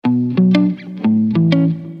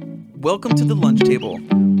Welcome to the lunch table.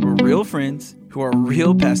 We're real friends who are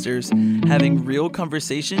real pastors having real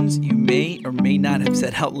conversations you may or may not have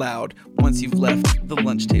said out loud once you've left the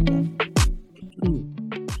lunch table.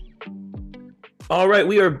 All right,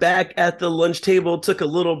 we are back at the lunch table. Took a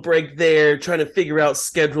little break there trying to figure out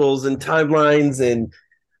schedules and timelines and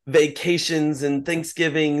vacations and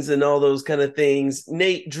Thanksgivings and all those kind of things.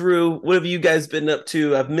 Nate, Drew, what have you guys been up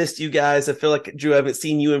to? I've missed you guys. I feel like, Drew, I haven't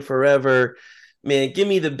seen you in forever. Man, give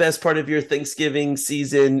me the best part of your Thanksgiving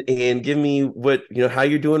season and give me how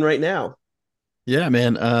you're doing right now. Yeah,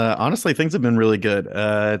 man. Honestly, things have been really good.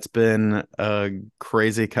 It's been a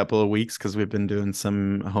crazy couple of weeks because we've been doing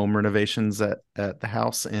some home renovations at the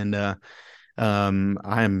house, and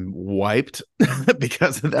I'm wiped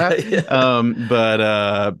because of that.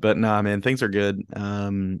 Yeah. But nah, man, things are good.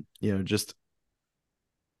 Just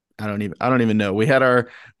I don't even know. We had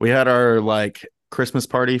our like Christmas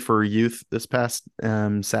party for youth this past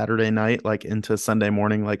Saturday night, like into Sunday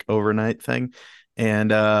morning, like overnight thing,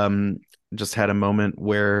 and just had a moment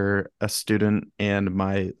where a student and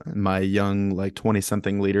my young like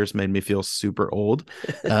 20-something leaders made me feel super old.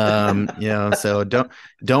 So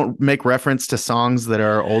don't make reference to songs that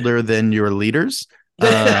are older than your leaders.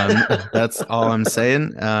 That's all I'm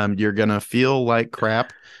saying. You're gonna feel like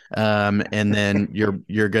crap, and then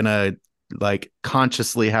you're gonna like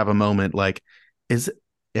consciously have a moment like,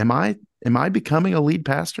 am I becoming a lead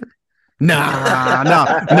pastor? No.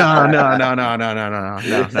 I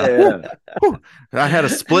had a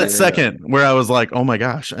split second where I was like, oh my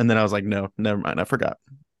gosh. And then I was like, no, never mind. I forgot.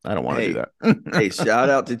 I don't want to do that. Hey, shout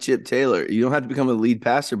out to Chip Taylor. You don't have to become a lead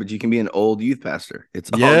pastor, but you can be an old youth pastor.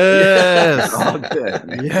 It's all yes. It's all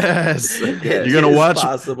good. Yes. You're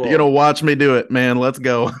gonna watch me do it, man. Let's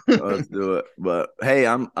go. Let's do it. But hey,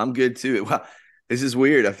 I'm good too. Wow. This is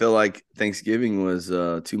weird. I feel like Thanksgiving was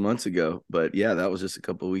 2 months ago, but yeah, that was just a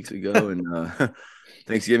couple of weeks ago. And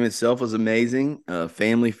Thanksgiving itself was amazing.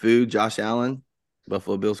 Family food, Josh Allen,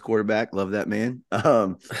 Buffalo Bills quarterback. Love that man.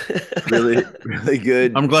 Really, really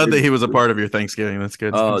good. I'm glad that he was a part of your Thanksgiving. That's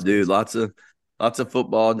good. Oh, dude, lots of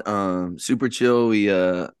football. Super chill. We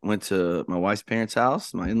went to my wife's parents'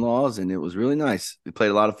 house, my in-laws, and it was really nice. We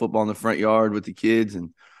played a lot of football in the front yard with the kids and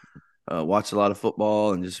watched a lot of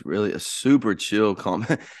football and just really a super chill, calm.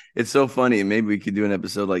 It's so funny. Maybe we could do an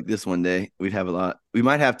episode like this one day. We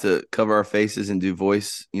might have to cover our faces and do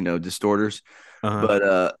voice, distorters.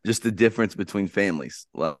 But just the difference between families.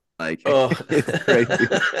 It's crazy.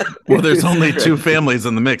 Well, there's only two families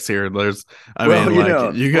in the mix here. You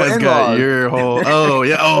guys got your whole. Oh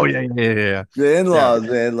yeah. The in-laws,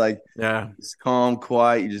 man. Yeah, it's calm,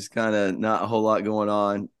 quiet. You just kind of not a whole lot going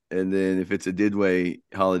on. And then if it's a Didway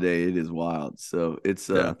holiday, it is wild. So it's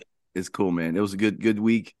cool, man. It was a good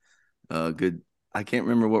week. Good. I can't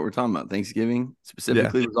remember what we're talking about. Thanksgiving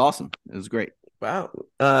specifically was awesome. It was great. Wow.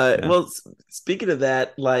 Well, speaking of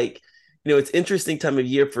that, it's interesting time of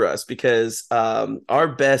year for us because our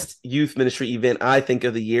best youth ministry event, I think,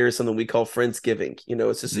 of the year is something we call Friendsgiving.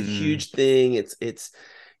 It's just a huge thing. It's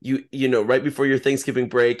right before your Thanksgiving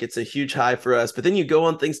break, it's a huge high for us. But then you go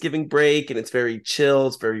on Thanksgiving break and it's very chill,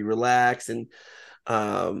 it's very relaxed, and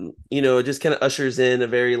it just kind of ushers in a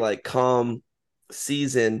very calm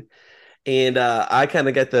season. And I've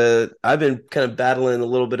been kind of battling a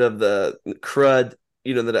little bit of the crud,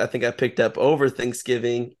 that I think I picked up over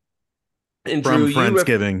Thanksgiving. And from Drew,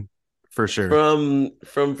 Friendsgiving, for sure. From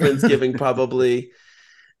Friendsgiving, probably.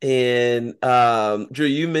 And Drew,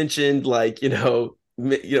 you mentioned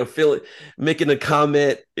making a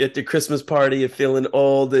comment at the Christmas party of feeling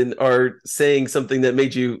old or saying something that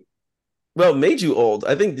made you old.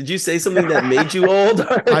 I think, did you say something that made you old?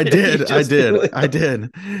 I did.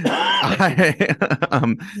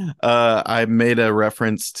 I made a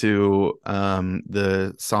reference to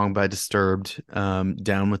the song by Disturbed,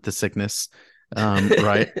 Down with the Sickness,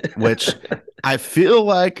 right? Which I feel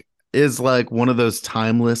like is one of those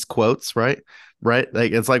timeless quotes, right?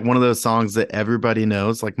 Like it's like one of those songs that everybody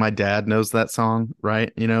knows. Like my dad knows that song,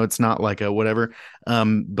 right? It's not like a whatever.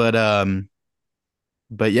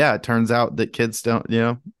 But yeah, it turns out that kids don't,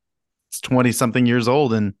 it's 20 something years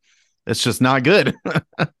old and it's just not good.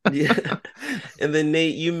 Yeah. And then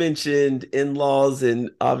Nate, you mentioned in-laws, and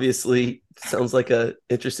obviously sounds like a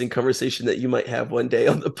interesting conversation that you might have one day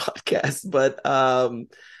on the podcast. But I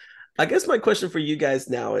guess my question for you guys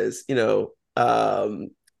now is, Drew,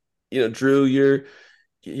 you're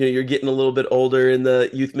getting a little bit older in the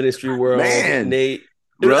youth ministry world. Man, Nate,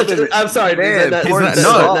 I'm sorry, man. He's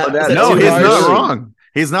not wrong.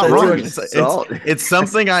 He's not wrong. It's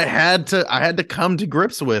something I had to come to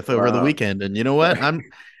grips with over the weekend, and you know what?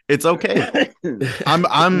 It's okay.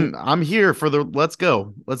 I'm here for the let's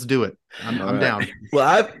go. Let's do it. I'm right. down.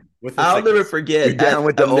 Well, I'll never forget. You're down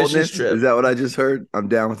with the oldness trip. Is that what I just heard? I'm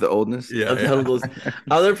down with the oldness. Yeah, I'm down with those.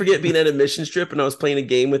 I'll never forget being at a mission trip and I was playing a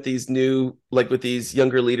game with these with these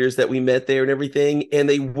younger leaders that we met there and everything, and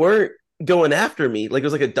they weren't going after me. Like it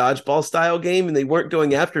was like a dodgeball style game, and they weren't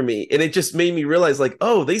going after me, and it just made me realize, like,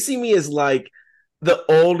 oh, they see me as like the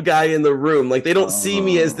old guy in the room. Like they don't see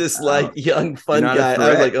me as this like young fun guy. I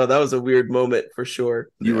was like, oh, that was a weird moment for sure.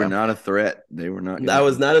 You were not a threat. They were not. I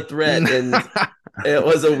was not a threat, and it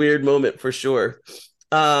was a weird moment for sure.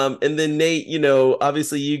 And then Nate,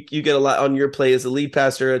 obviously you get a lot on your plate as a lead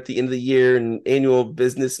pastor at the end of the year and annual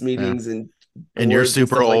business meetings and you're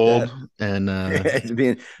super old like and I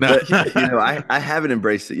haven't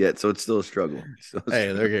embraced it yet, so it's still a struggle.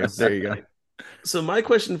 Hey, there you go. So my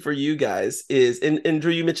question for you guys is, and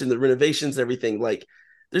Drew, you mentioned the renovations and everything, like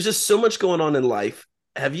there's just so much going on in life.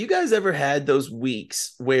 Have you guys ever had those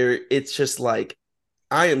weeks where it's just like,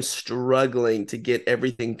 I am struggling to get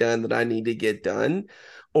everything done that I need to get done,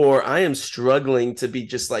 or I am struggling to be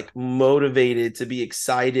just like motivated to be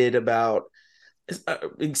excited about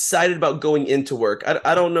going into work?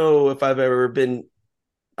 I don't know if I've ever been,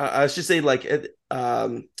 I should say like,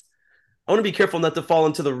 I want to be careful not to fall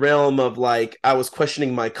into the realm of like, I was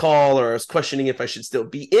questioning my call or I was questioning if I should still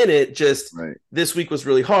be in it. Just This week was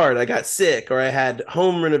really hard. I got sick, or I had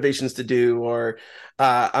home renovations to do, or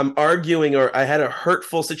I'm arguing, or I had a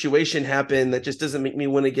hurtful situation happen that just doesn't make me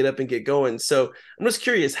want to get up and get going. So I'm just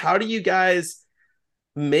curious, how do you guys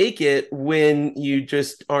make it when you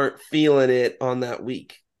just aren't feeling it on that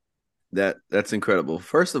week? That's incredible.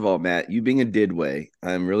 First of all, Matt, you being a didway,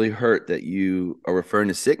 I'm really hurt that you are referring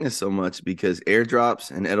to sickness so much, because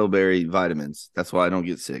airdrops and elderberry vitamins. That's why I don't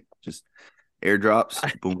get sick. Just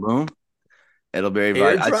airdrops, boom, boom. Elderberry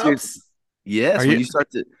vitamins. Yes, when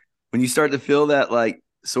you start to feel that like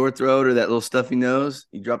sore throat or that little stuffy nose,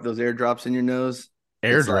 you drop those airdrops in your nose.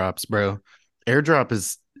 Airdrops, bro. Airdrop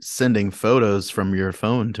is sending photos from your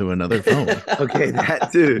phone to another phone. Okay,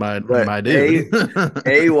 that too. My dude.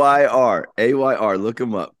 AYR. Look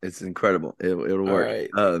them up. It's incredible. It'll work. Right.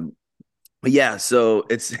 But yeah, so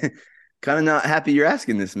it's kind of not happy you're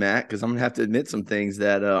asking this, Matt, because I'm gonna have to admit some things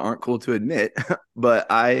that aren't cool to admit. But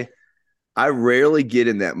I rarely get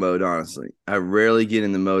in that mode, honestly. I rarely get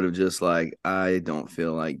in the mode of just like, I don't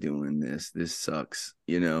feel like doing this. This sucks,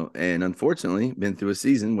 And unfortunately, been through a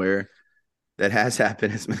season where that has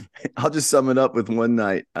happened. I'll just sum it up with one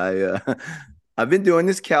night. I've been doing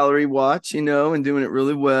this calorie watch, and doing it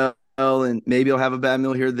really well. And maybe I'll have a bad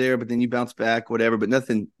meal here or there, but then you bounce back, whatever. But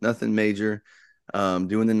nothing major.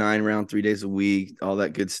 Doing the 9-round 3 days a week, all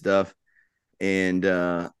that good stuff. And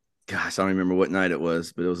gosh, I don't remember what night it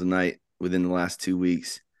was, but it was a night within the last 2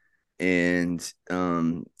 weeks. And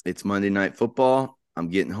it's Monday Night Football. I'm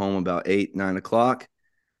getting home about 8-9 o'clock.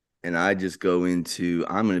 And I just go into,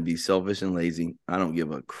 I'm going to be selfish and lazy. I don't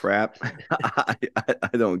give a crap. I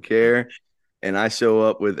don't care. And I show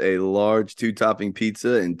up with a large 2-topping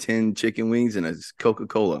pizza and 10 chicken wings and a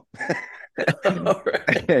Coca-Cola.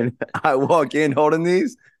 Right. And I walk in holding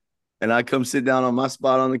these, and I come sit down on my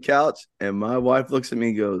spot on the couch, and my wife looks at me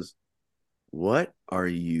and goes, "What are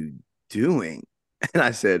you doing?" And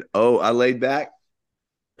I said, "Oh, I laid back.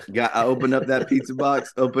 I opened up that pizza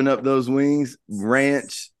box, opened up those wings,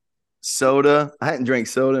 ranch, soda. I hadn't drank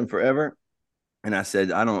soda in forever." And I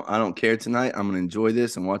said, I don't care tonight. I'm going to enjoy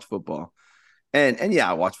this and watch football. And yeah,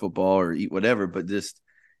 I watch football or eat whatever, but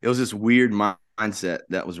it was this weird mindset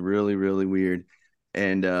that was really, really weird.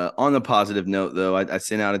 And on the positive note, though, I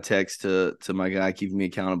sent out a text to my guy keeping me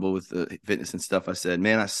accountable with the fitness and stuff. I said,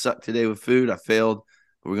 "Man, I sucked today with food. I failed,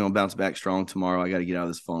 but we're going to bounce back strong tomorrow. I got to get out of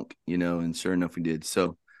this funk, And sure enough, we did.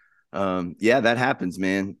 So, yeah, that happens,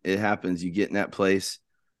 man. It happens. You get in that place.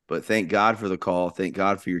 But thank God for the call. Thank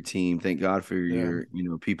God for your team. Thank God for your,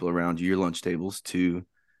 people around you, your lunch tables, to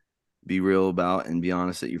be real about and be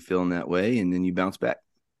honest that you're feeling that way, and then you bounce back.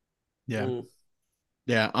 Yeah.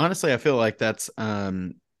 Yeah. Honestly, I feel like that's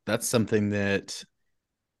something that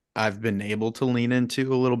I've been able to lean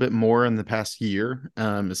into a little bit more in the past year,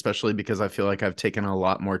 especially because I feel like I've taken a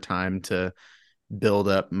lot more time to build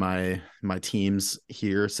up my teams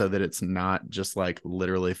here so that it's not just like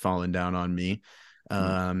literally falling down on me.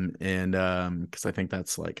 Because I think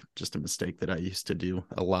that's like just a mistake that I used to do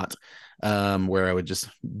a lot, where I would just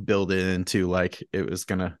build it into like it was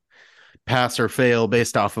gonna pass or fail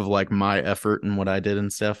based off of like my effort and what I did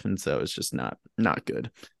and stuff. And so it's just not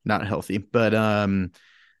good, not healthy. But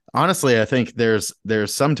honestly, I think there's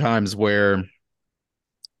some times where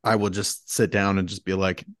I will just sit down and just be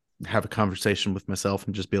like, have a conversation with myself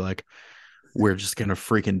and just be like, we're just gonna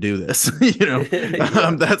freaking do this. Yeah.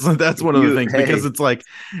 That's one of the things, because it's like,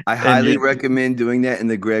 I highly recommend doing that in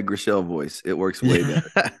the Greg Rochelle voice. It works way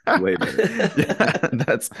better. Way better. Yeah,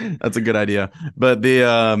 that's a good idea. But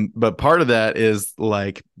but part of that is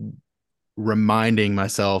like reminding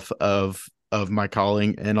myself of my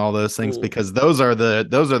calling and all those things, because those are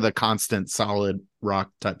the constant solid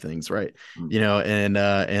rock type things, right?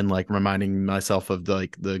 And like reminding myself of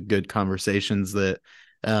the good conversations that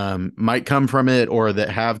might come from it, or that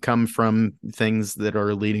have come from things that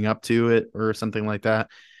are leading up to it, or something like that.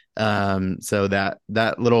 So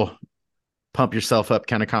that little pump yourself up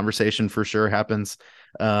kind of conversation for sure happens.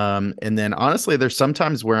 And then honestly, there's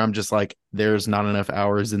sometimes where I'm just like, there's not enough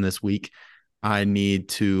hours in this week. I need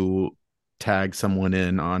to tag someone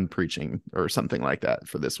in on preaching or something like that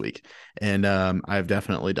for this week. And I've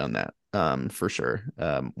definitely done that for sure.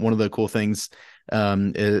 One of the cool things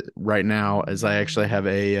right now is I actually have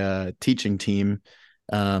a teaching team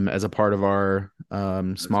as a part of our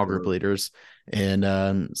small group leaders.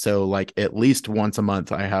 And so like at least once a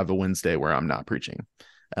month, I have a Wednesday where I'm not preaching,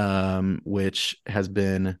 which has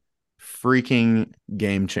been freaking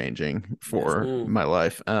game changing for my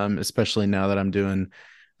life, especially now that I'm doing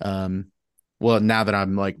now that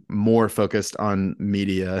I'm like more focused on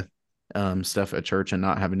media stuff at church and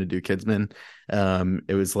not having to do Kidsmen.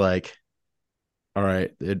 It was like, all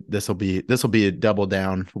right, this will be a double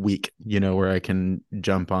down week, where I can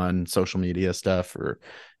jump on social media stuff or,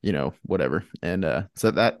 whatever. And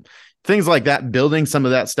so that things like that, building some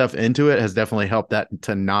of that stuff into it has definitely helped that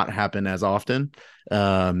to not happen as often.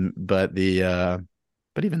 But even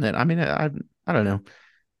then, I mean, I don't know.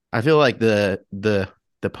 I feel like the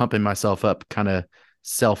pumping myself up kind of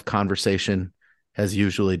self conversation has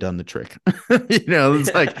usually done the trick.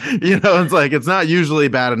 It's like, it's like, it's not usually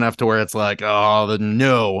bad enough to where it's like, oh,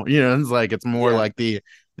 no, it's like, it's more like the,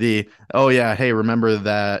 oh yeah, hey, remember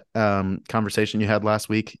that conversation you had last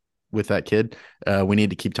week with that kid? We need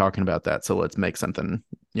to keep talking about that. So let's make something,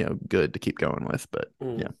 good to keep going with. But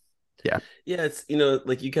yeah. It's,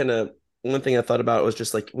 like you kind of, one thing I thought about was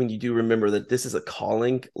just like, when you do remember that this is a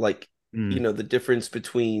calling, like, the difference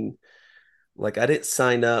between, like, I didn't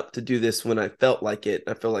sign up to do this when I felt like it.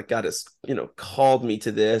 I feel like God has, called me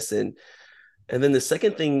to this. And then the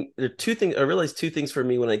second thing, there are two things. I realized two things for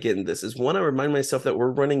me when I get in this is, one, I remind myself that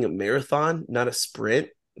we're running a marathon, not a sprint.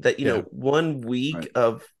 That, 1 week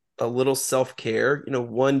of a little self-care,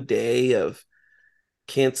 one day of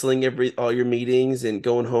canceling all your meetings and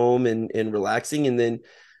going home and relaxing. And then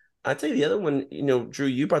I'd say the other one, Drew,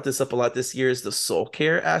 you brought this up a lot this year, is the soul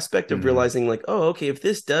care aspect of realizing like, oh, okay, if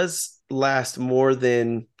this does last more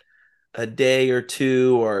than a day or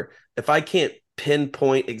two, or if I can't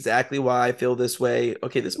pinpoint exactly why I feel this way,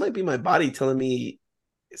 okay, this might be my body telling me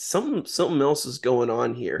something else is going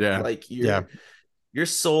on here. Like your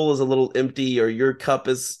soul is a little empty, or your cup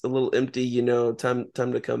is a little empty, time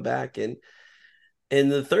to come back. And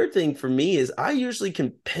the third thing for me is, I usually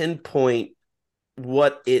can pinpoint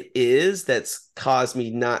what it is that's caused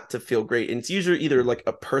me not to feel great. And it's usually either like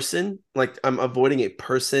a person, like I'm avoiding a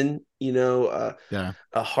person, a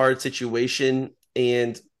hard situation.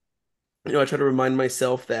 And, I try to remind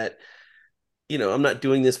myself that, I'm not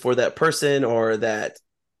doing this for that person, or that,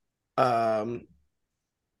 the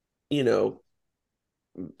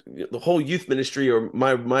whole youth ministry or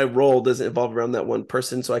my role doesn't evolve around that one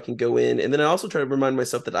person, so I can go in. And then I also try to remind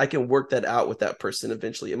myself that I can work that out with that person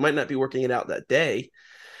eventually. It might not be working it out that day,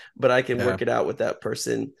 but I can work it out with that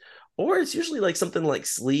person. Or it's usually like something like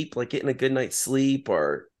sleep, like getting a good night's sleep,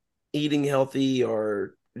 or eating healthy,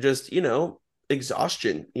 or just,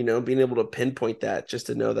 exhaustion, being able to pinpoint that, just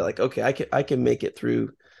to know that like, okay, I can make it through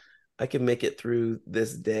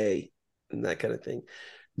this day, and that kind of thing.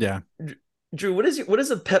 Yeah. Drew, what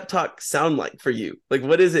does a pep talk sound like for you? Like,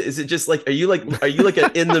 what is it? Is it just like, are you like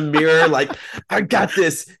in the mirror, like, I got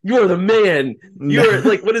this, you're the man, you're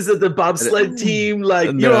like, what is it, the bobsled team,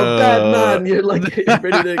 like, you're a bad man, you're like, you're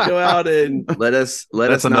ready to go out and that's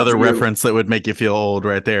another reference that would make you feel old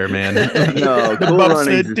right there, man. No, Cool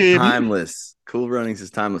Runnings is timeless. Cool Runnings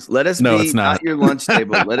is timeless. Let us be it's not. At your lunch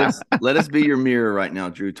table. Let us be your mirror right now,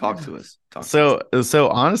 Drew. Talk to us. So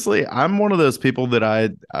honestly, I'm one of those people that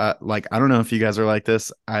I don't know if you guys are like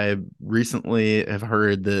this. I recently have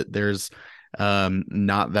heard that there's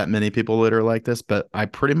not that many people that are like this, but I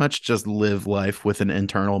pretty much just live life with an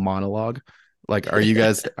internal monologue. Like, are you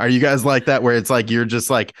guys like that, where it's like you're just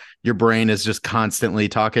like, your brain is just constantly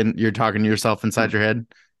talking, you're talking to yourself inside your head?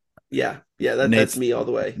 Yeah, that's me all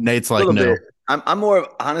the way. Nate's like, no. I'm more of,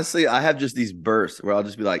 honestly, I have just these bursts where I'll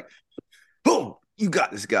just be like, boom, you got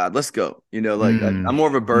this, God, let's go. I'm more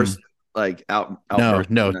of a burst like No,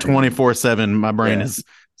 outbursts. 24/7. My brain Yeah. is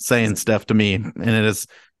saying stuff to me, and it is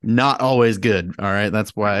not always good. All right.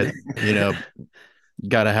 That's why,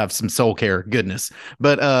 got to have some soul care goodness.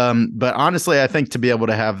 But honestly, I think to be able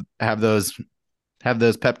to have those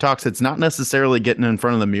pep talks, it's not necessarily getting in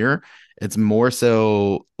front of the mirror. It's more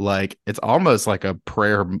so like it's almost like a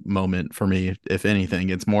prayer moment for me. If anything,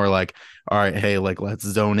 it's more like, all right, hey, like let's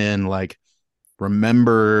zone in, like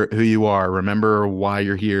remember who you are, remember why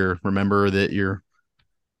you're here, remember that you're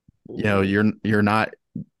not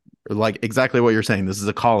like exactly what you're saying. This is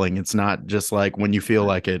a calling. It's not just like when you feel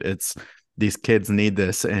like it. It's these kids need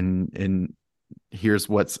this, and here's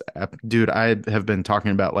what's dude. I have been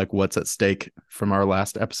talking about like what's at stake from our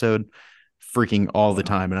last episode freaking all the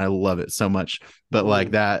time, and I love it so much. But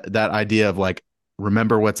like that idea of like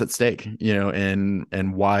remember what's at stake,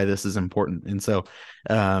 and why this is important. And so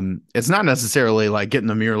it's not necessarily like get in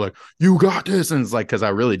the mirror like you got this, and it's like because I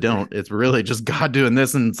really don't. It's really just God doing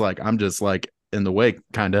this, and it's like I'm just like in the way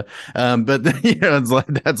kind of. But it's like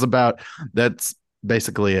that's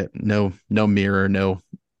basically it. No mirror, no.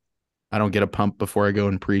 I don't get a pump before I go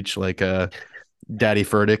and preach like Daddy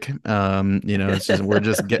Furtick. It's just we're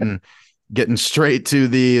just getting straight to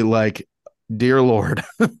the like, dear Lord,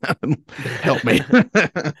 help me.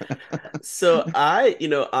 So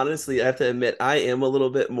honestly, I have to admit, I am a little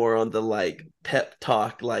bit more on the like pep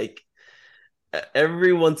talk. Like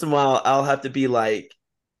every once in a while, I'll have to be like,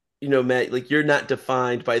 Matt, like you're not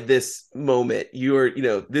defined by this moment. You are,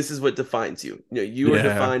 this is what defines you. You are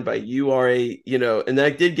defined by you are and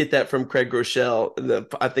I did get that from Craig Rochelle.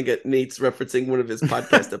 I think Nate's referencing one of his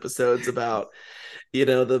podcast episodes about,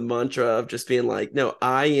 the mantra of just being like, no,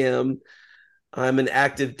 I'm an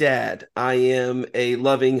active dad. I am a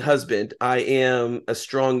loving husband. I am a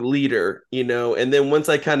strong leader, and then once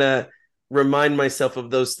I kind of remind myself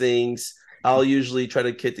of those things, I'll usually try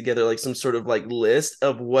to get together like some sort of like list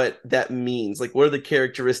of what that means. Like, what are the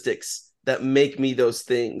characteristics that make me those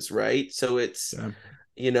things, right? So it's,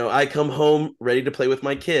 I come home ready to play with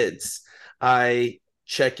my kids. I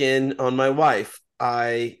check in on my wife.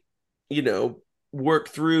 I, work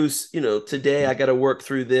through, today I got to work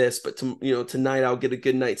through this, but tonight I'll get a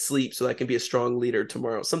good night's sleep so I can be a strong leader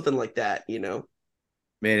tomorrow. Something like that,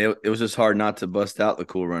 Man, it was just hard not to bust out the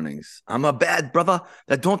Cool Runnings. I'm a bad brother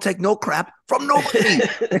that don't take no crap from nobody.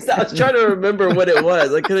 I was trying to remember what it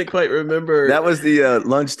was. I couldn't quite remember. That was the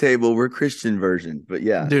lunch table. We're Christian version, but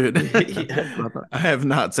yeah, dude. I have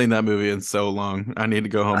not seen that movie in so long. I need to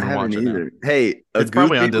go home and watch it now. Hey, it's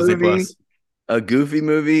probably on Disney Plus. A Goofy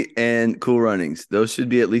movie and Cool Runnings. Those should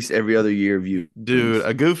be at least every other year view. Dude,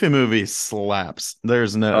 a Goofy movie slaps.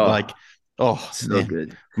 There's no so man.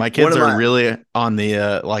 Good. My kids are really on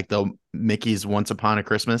the like the Mickey's Once Upon a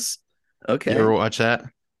Christmas. Okay. You ever watch that?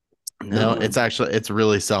 No, it's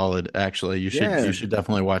really solid. Actually, you should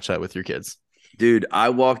definitely watch that with your kids. Dude, I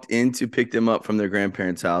walked in to pick them up from their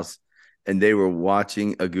grandparents' house, and they were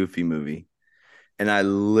watching a Goofy movie. And I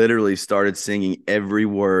literally started singing every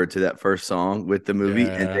word to that first song with the movie,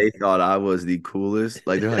 and they thought I was the coolest.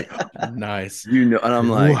 Like they're like, nice, and I'm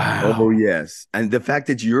like, wow. Oh yes. And the fact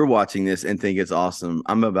that you're watching this and think it's awesome,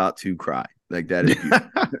 I'm about to cry. Like that is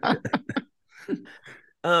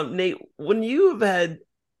beautiful. Nate, when you have had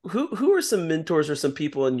who are some mentors or some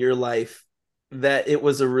people in your life that it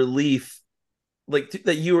was a relief, like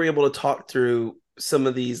that you were able to talk through some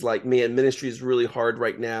of these, like, man, ministry is really hard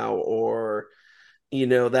right now, or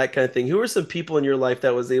that kind of thing. Who are some people in your life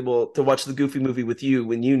that was able to watch the Goofy movie with you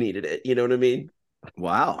when you needed it? You know what I mean?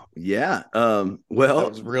 Wow. Yeah. Well, that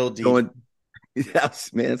was real deep.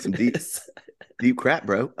 Man, some deep crap,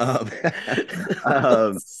 bro.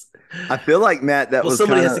 I feel like, Matt, that was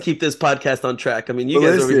somebody has to keep this podcast on track. I mean, you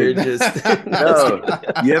guys over here just no.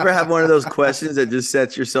 You ever have one of those questions that just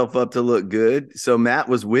sets yourself up to look good? So Matt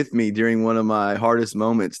was with me during one of my hardest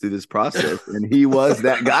moments through this process, and he was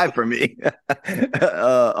that guy for me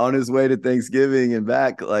on his way to Thanksgiving and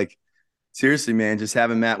back. Like, seriously, man, just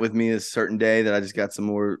having Matt with me a certain day that I just got some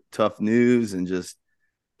more tough news and just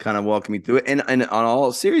kind of walking me through it. And on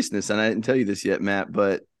all seriousness, and I didn't tell you this yet, Matt,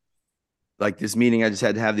 but like this meeting I just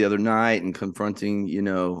had to have the other night and confronting,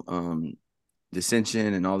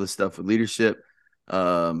 dissension and all this stuff with leadership.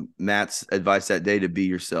 Matt's advice that day to be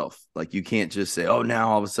yourself. Like, you can't just say, oh, now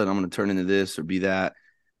all of a sudden I'm going to turn into this or be that.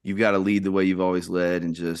 You've got to lead the way you've always led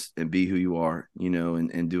and be who you are,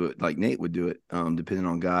 and do it like Nate would do it, depending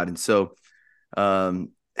on God. And so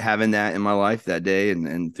having that in my life that day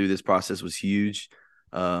and through this process was huge.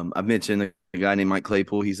 I've mentioned a guy named Mike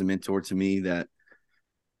Claypool. He's a mentor to me that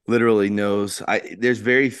literally knows. There's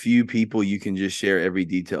very few people you can just share every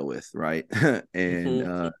detail with, right?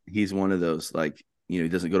 And he's one of those. Like, he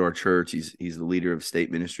doesn't go to our church. He's the leader of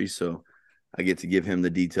state ministry. So I get to give him the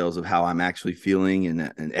details of how I'm actually feeling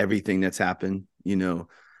and everything that's happened. You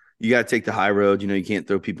got to take the high road. You can't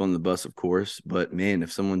throw people on the bus, of course, but man,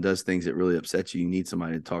 if someone does things that really upset you, you need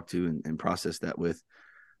somebody to talk to and process that with.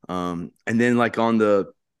 And then like on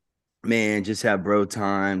the, man, just have bro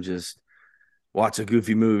time, just watch a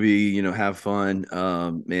goofy movie, have fun.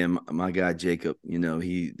 Man, my guy, Jacob,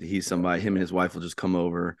 he's somebody, him and his wife will just come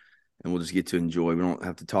over and we'll just get to enjoy. We don't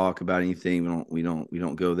have to talk about anything. We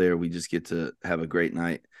don't go there. We just get to have a great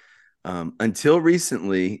night. Until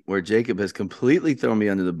recently, where Jacob has completely thrown me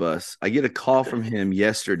under the bus. I get a call from him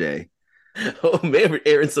yesterday. Oh man, we're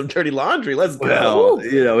airing some dirty laundry. Let's go.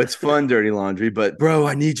 Well, it's fun, dirty laundry, but bro,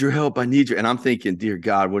 I need your help. And I'm thinking, dear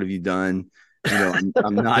God, what have you done? I'm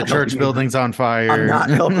not. The church building's on fire. I'm not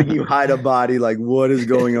helping you hide a body. Like, what is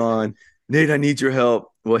going on? Nate, I need your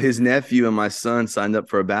help. Well, his nephew and my son signed up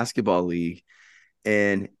for a basketball league,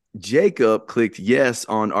 and Jacob clicked yes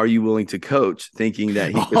on "Are you willing to coach?" thinking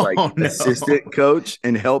that he could assistant coach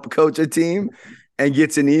and help coach a team. And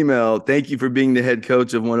gets an email, thank you for being the head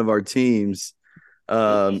coach of one of our teams.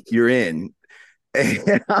 You're in.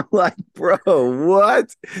 And I'm like, bro,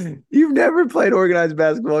 what? You've never played organized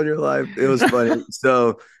basketball in your life. It was funny.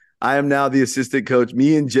 So I am now the assistant coach.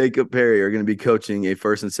 Me and Jacob Perry are going to be coaching a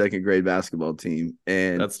first and second grade basketball team.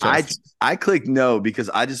 And I clicked no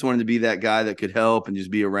because I just wanted to be that guy that could help and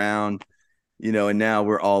just be around, and now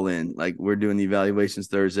we're all in. Like, we're doing the evaluations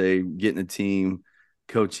Thursday, getting a team,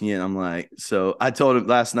 coaching it. I'm like, so I told him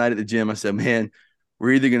last night at the gym, I said, man,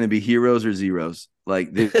 we're either going to be heroes or zeros.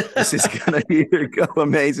 Like, this is going to either go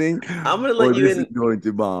amazing. I'm going to let you in. Going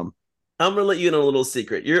to bomb. I'm going to let you in on a little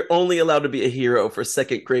secret. You're only allowed to be a hero for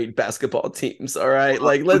second grade basketball teams. All right.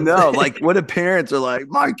 Like, like what if parents are like,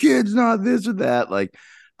 my kid's not this or that. Like,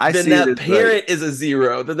 then that parent is a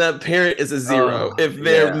zero. Then that parent is a zero if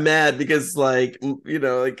they're mad because,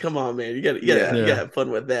 come on, man, you gotta have fun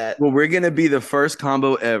with that. Well, we're gonna be the first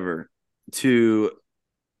combo ever to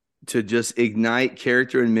just ignite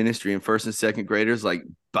character and ministry in first and second graders, like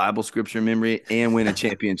Bible scripture memory, and win a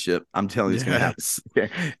championship. I'm telling you, it's gonna happen.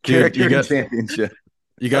 Character and championship.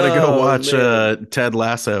 You got to go watch Ted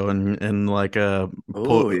Lasso and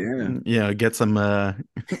get some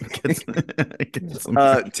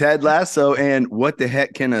Ted Lasso and what the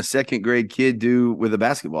heck can a second grade kid do with a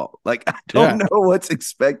basketball? Like, I don't know what's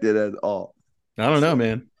expected at all. I don't know,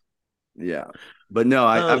 man. Yeah, but no,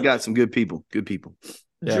 I've got some good people. Good people.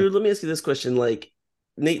 Yeah. Drew, let me ask you this question. Like,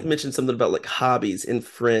 Nate mentioned something about like hobbies and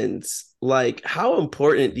friends. Like, how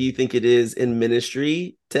important do you think it is in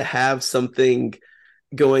ministry to have something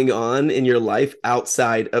going on in your life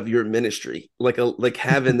outside of your ministry, like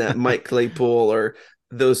having that Mike Claypool or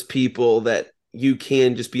those people that you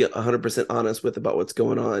can just be 100% honest with about what's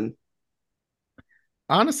going on?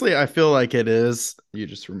 Honestly, I feel like it is. You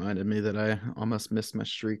just reminded me that I almost missed my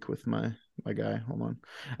streak with my guy. Hold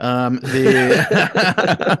on.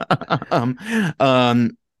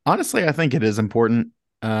 Honestly, I think it is important.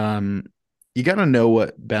 You got to know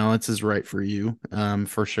what balance is right for you,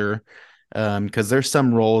 for sure. Because there's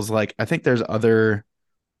some roles, like I think there's other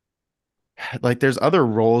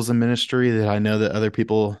roles in ministry that I know that other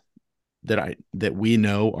people that we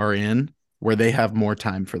know are in where they have more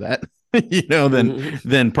time for that,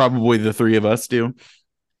 than probably the three of us do.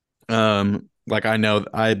 Like I know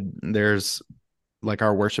there's like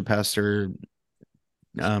our worship pastor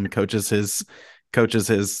coaches his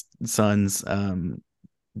son's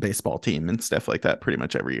baseball team and stuff like that pretty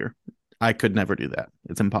much every year. I could never do that.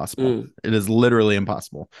 It's impossible. It is literally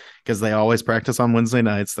impossible because they always practice on Wednesday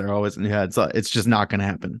nights. They're always it's just not going to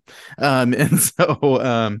happen. And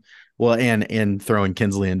so, and throwing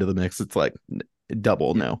Kinsley into the mix, it's like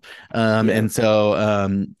double no. And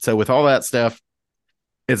so with all that stuff,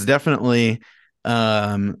 it's definitely,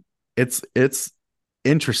 it's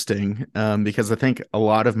interesting because I think a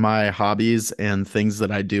lot of my hobbies and things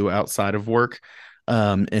that I do outside of work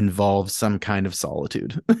involve some kind of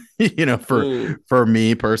solitude, for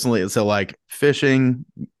me personally. So like fishing,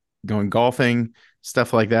 going golfing,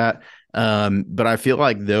 stuff like that. But I feel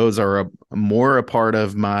like those are more a part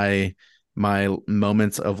of my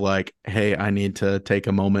moments of like, hey, I need to take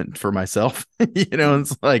a moment for myself,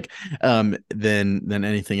 it's like, than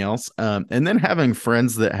anything else. And then having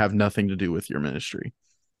friends that have nothing to do with your ministry.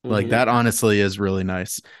 Like that honestly is really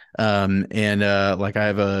nice. Like I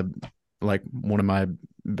have like one of my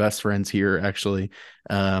best friends here actually,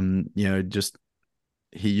 just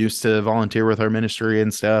he used to volunteer with our ministry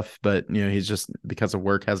and stuff, but he's just because of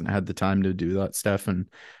work hasn't had the time to do that stuff. And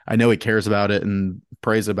I know he cares about it and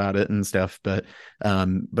prays about it and stuff, but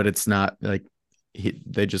it's not like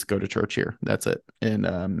they just go to church here. That's it. And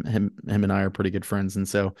him and I are pretty good friends. And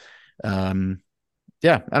so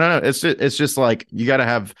yeah, I don't know. It's just like you gotta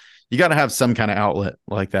have some kind of outlet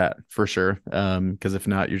like that for sure. Because if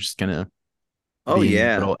not, you're just gonna be in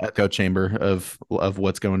a little echo chamber of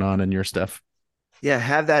what's going on in your stuff. Yeah,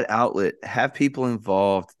 have that outlet, have people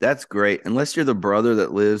involved. That's great. Unless you're the brother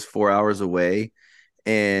that lives 4 hours away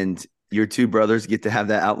and your two brothers get to have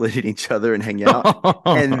that outlet in each other and hang out.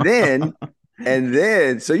 and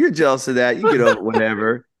then, so you're jealous of that. You get over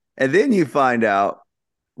whatever. And then you find out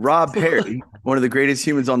Rob Perry, one of the greatest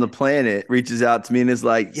humans on the planet, reaches out to me and is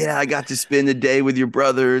like, yeah, I got to spend the day with your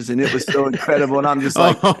brothers and it was so incredible. And I'm just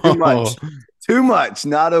like, too much.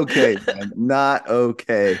 Not okay, man. Not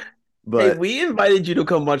okay. But hey, we invited you to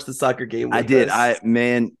come watch the soccer game with I did. us.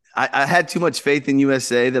 I had too much faith in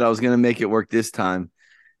USA that I was going to make it work this time,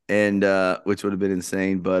 and which would have been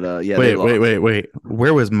insane. But yeah, wait.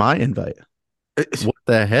 Where was my invite? What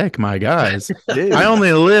the heck, my guys? Dude. I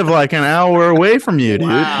only live like an hour away from you, dude.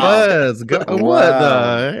 Wow. Let's go. What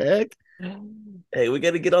the heck? Hey, we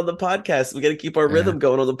got to get on the podcast. We got to keep our rhythm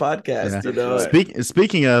going on the podcast. You know.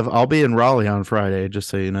 Speaking of, I'll be in Raleigh on Friday. Just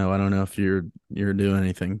so you know, I don't know if you're doing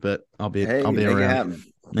anything, but I'll be around.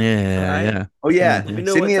 Yeah. Oh yeah.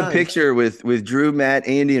 Send me a picture with Drew, Matt,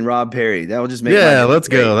 Andy, and Rob Perry. That will just make. Yeah, let's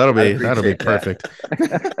go. That'll be perfect.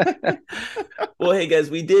 Well, hey guys,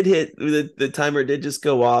 we did hit the timer. Did just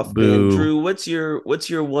go off. And Drew, what's your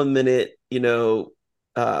 1 minute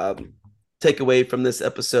takeaway from this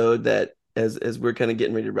episode that as we're kind of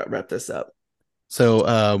getting ready to wrap this up?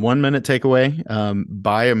 So 1 minute takeaway,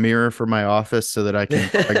 buy a mirror for my office so that I can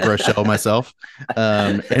Craig Groeschel myself.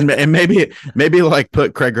 And maybe like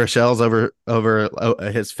put Craig Groeschel's over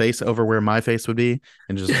his face over where my face would be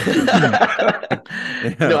and just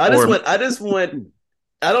No,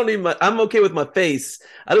 I don't need I'm okay with my face.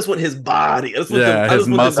 I just want his body. I just want his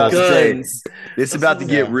muscles. Guns. It's about to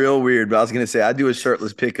get real weird, but I was going to say I do a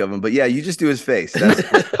shirtless pic of him, but yeah, you just do his face.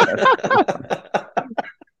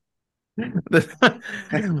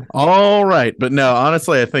 All right, but no,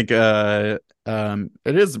 honestly, I think it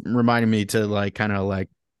is reminding me to like kind of like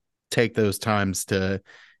take those times to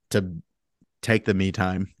take the me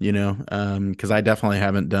time, because I definitely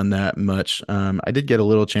haven't done that much. I did get a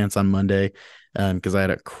little chance on Monday because I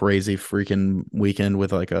had a crazy freaking weekend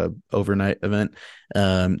with like a overnight event,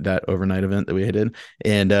 that overnight event that we did,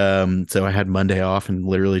 and so I had Monday off and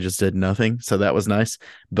literally just did nothing, so that was nice.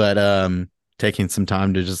 But taking some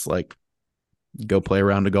time to just like go play a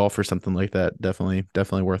round of golf or something like that, definitely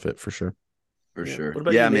worth it for sure. For sure.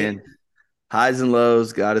 Yeah, man. Highs and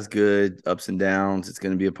lows, God is good, ups and downs. It's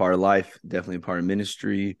going to be a part of life, definitely a part of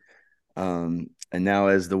ministry. And now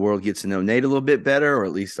as the world gets to know Nate a little bit better, or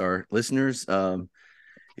at least our listeners,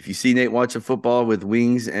 if you see Nate watching football with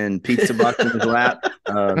wings and pizza box in his lap,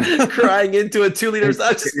 crying into a 2 liters,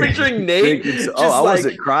 I was just picturing Nate. I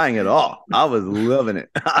wasn't crying at all. I was loving it.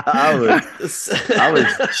 I was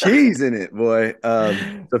cheesing it, boy.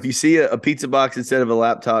 So if you see a pizza box instead of a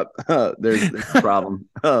laptop, there's a problem.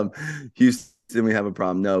 Houston, we have a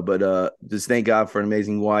problem. No, but just thank God for an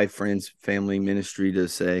amazing wife, friends, family, ministry to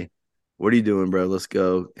say, what are you doing, bro? Let's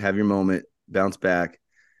go. Have your moment. Bounce back.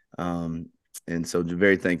 And so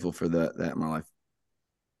very thankful for that in my life.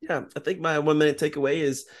 Yeah, I think my 1 minute takeaway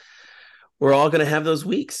is we're all going to have those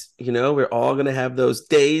weeks. We're all going to have those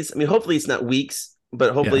days. I mean, hopefully it's not weeks,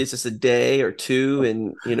 but hopefully it's just a day or two.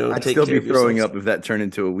 And, I'd still be throwing up if that turned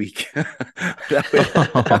into a week.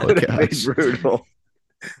 that would have been brutal.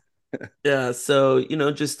 Yeah. So,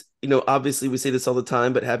 just, obviously we say this all the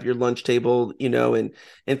time, but have your lunch table, and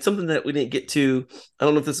something that we didn't get to, I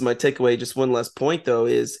don't know if this is my takeaway. Just one last point though,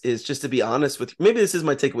 is just to be honest with, maybe this is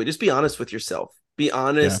my takeaway. Just be honest with yourself. Be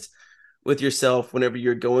honest with yourself whenever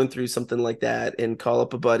you're going through something like that, and call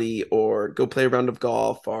up a buddy or go play a round of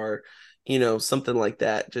golf or, something like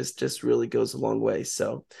that. Just really goes a long way.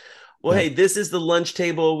 So, well, hey, this is the lunch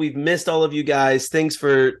table. We've missed all of you guys. Thanks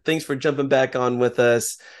for jumping back on with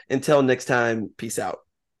us. Until next time, peace out.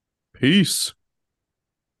 Peace.